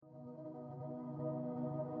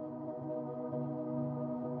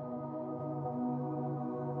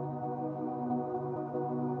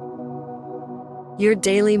Your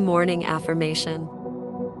Daily Morning Affirmation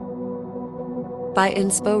by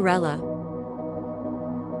Insporella.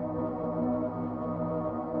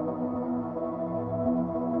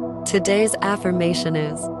 Today's affirmation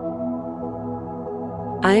is: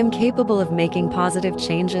 I am capable of making positive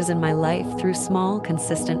changes in my life through small,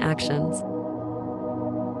 consistent actions.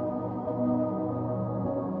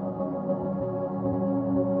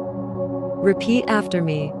 Repeat after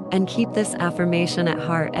me and keep this affirmation at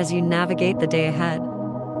heart as you navigate the day ahead.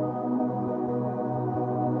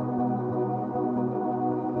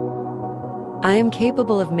 I am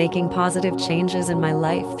capable of making positive changes in my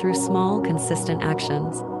life through small, consistent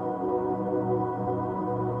actions.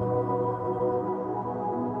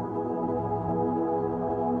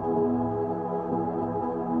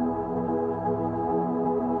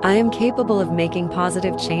 I am capable of making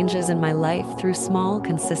positive changes in my life through small,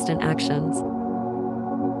 consistent actions.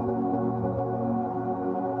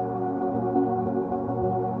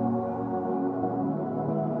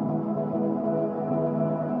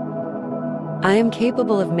 I am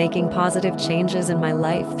capable of making positive changes in my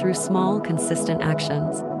life through small, consistent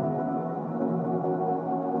actions.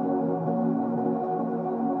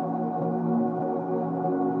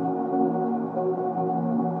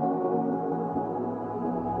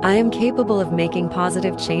 I am capable of making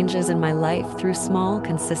positive changes in my life through small,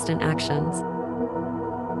 consistent actions.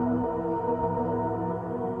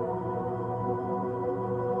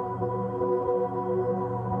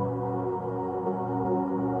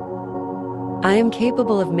 I am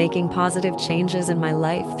capable of making positive changes in my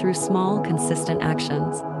life through small, consistent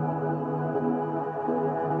actions.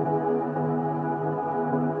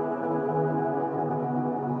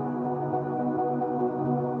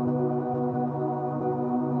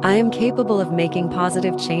 I am capable of making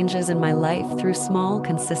positive changes in my life through small,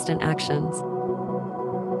 consistent actions.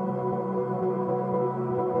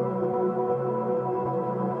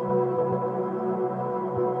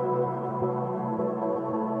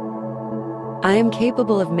 I am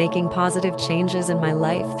capable of making positive changes in my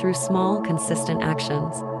life through small, consistent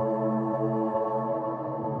actions.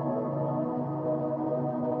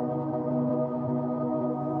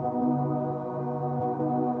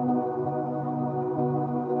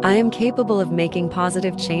 I am capable of making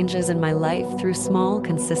positive changes in my life through small,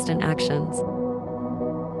 consistent actions.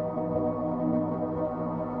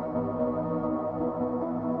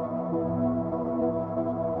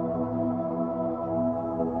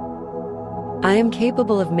 I am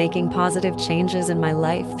capable of making positive changes in my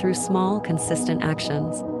life through small, consistent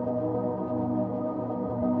actions.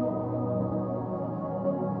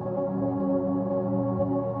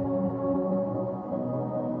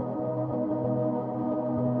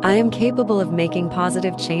 I am capable of making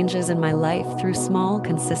positive changes in my life through small,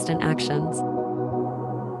 consistent actions.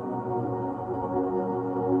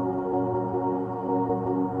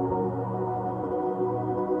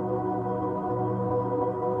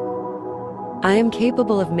 I am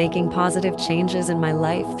capable of making positive changes in my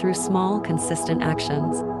life through small, consistent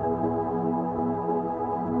actions.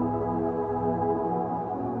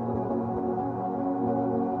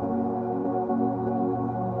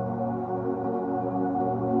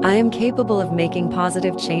 I am capable of making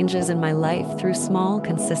positive changes in my life through small,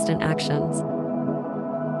 consistent actions.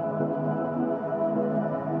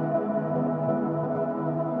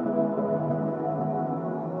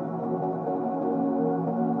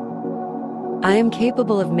 I am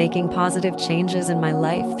capable of making positive changes in my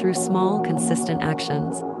life through small, consistent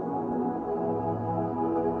actions.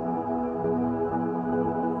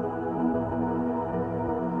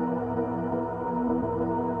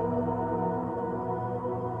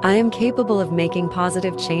 I am capable of making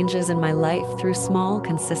positive changes in my life through small,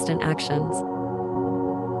 consistent actions.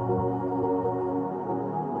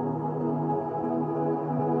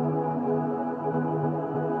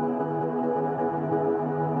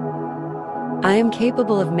 I am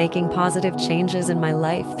capable of making positive changes in my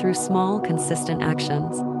life through small, consistent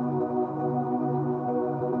actions.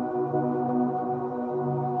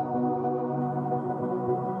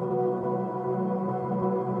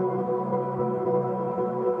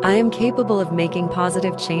 I am capable of making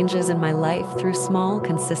positive changes in my life through small,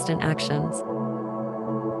 consistent actions.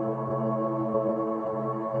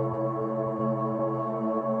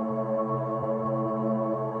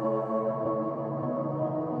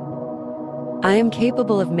 I am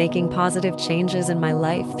capable of making positive changes in my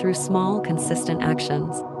life through small, consistent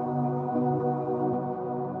actions.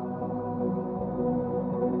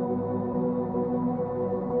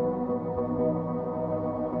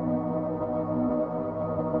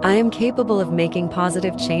 I am capable of making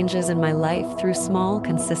positive changes in my life through small,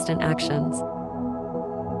 consistent actions.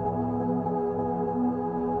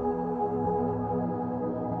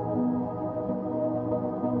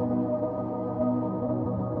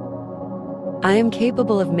 I am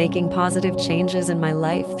capable of making positive changes in my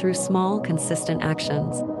life through small, consistent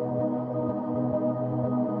actions.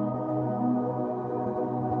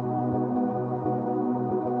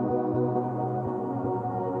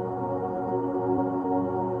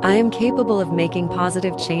 I am capable of making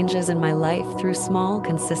positive changes in my life through small,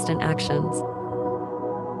 consistent actions.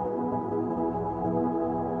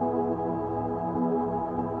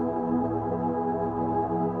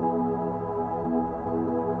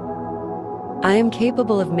 I am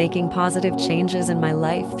capable of making positive changes in my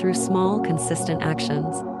life through small, consistent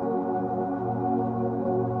actions.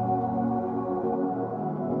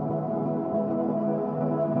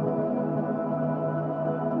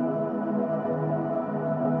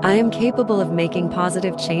 I am capable of making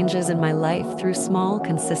positive changes in my life through small,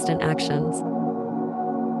 consistent actions.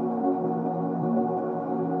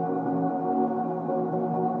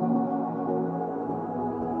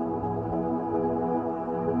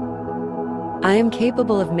 I am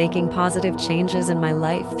capable of making positive changes in my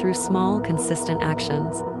life through small, consistent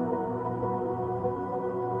actions.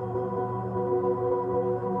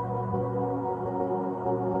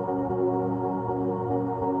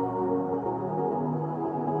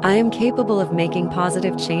 I am capable of making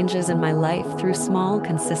positive changes in my life through small,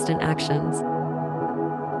 consistent actions.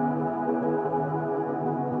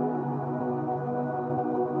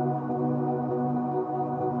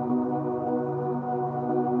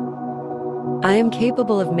 I am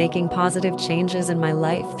capable of making positive changes in my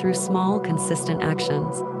life through small, consistent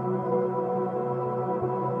actions.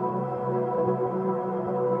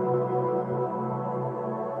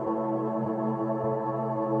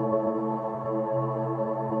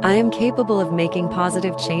 I am capable of making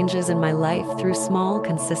positive changes in my life through small,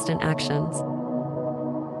 consistent actions.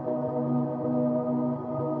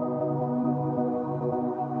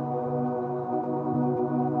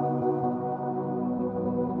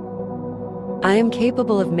 I am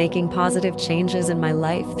capable of making positive changes in my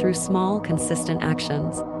life through small, consistent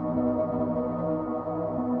actions.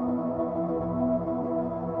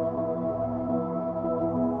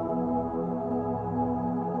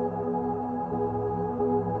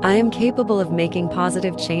 I am capable of making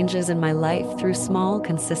positive changes in my life through small,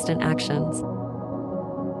 consistent actions.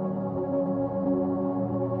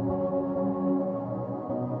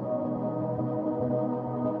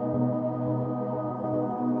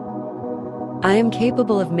 I am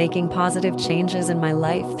capable of making positive changes in my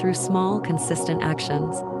life through small, consistent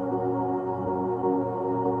actions.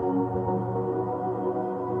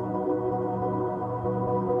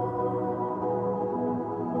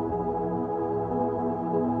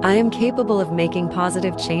 I am capable of making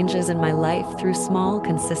positive changes in my life through small,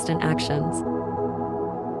 consistent actions.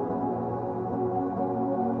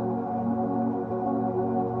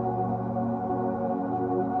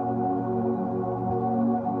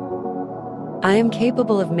 I am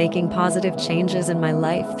capable of making positive changes in my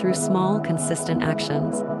life through small, consistent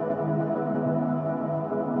actions.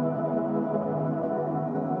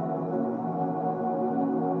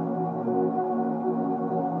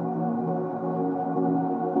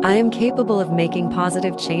 I am capable of making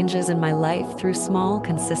positive changes in my life through small,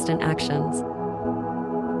 consistent actions.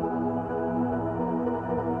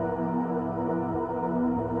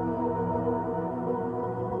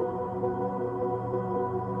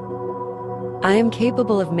 I am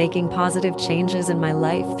capable of making positive changes in my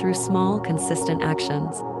life through small, consistent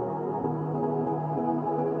actions.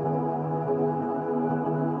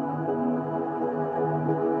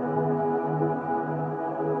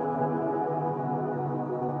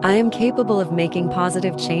 I am capable of making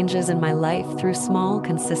positive changes in my life through small,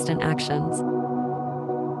 consistent actions.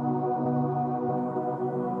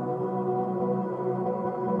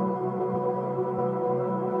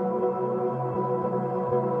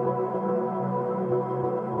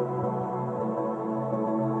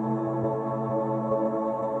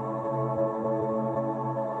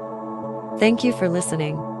 Thank you for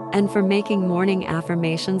listening and for making morning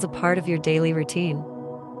affirmations a part of your daily routine.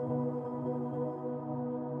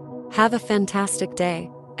 Have a fantastic day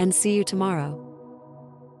and see you tomorrow.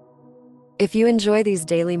 If you enjoy these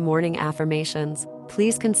daily morning affirmations,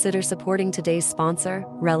 please consider supporting today's sponsor,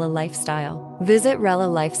 Rella Lifestyle. Visit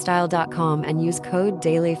rellalifestyle.com and use code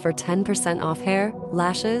DAILY for 10% off hair,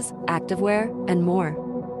 lashes, activewear, and more.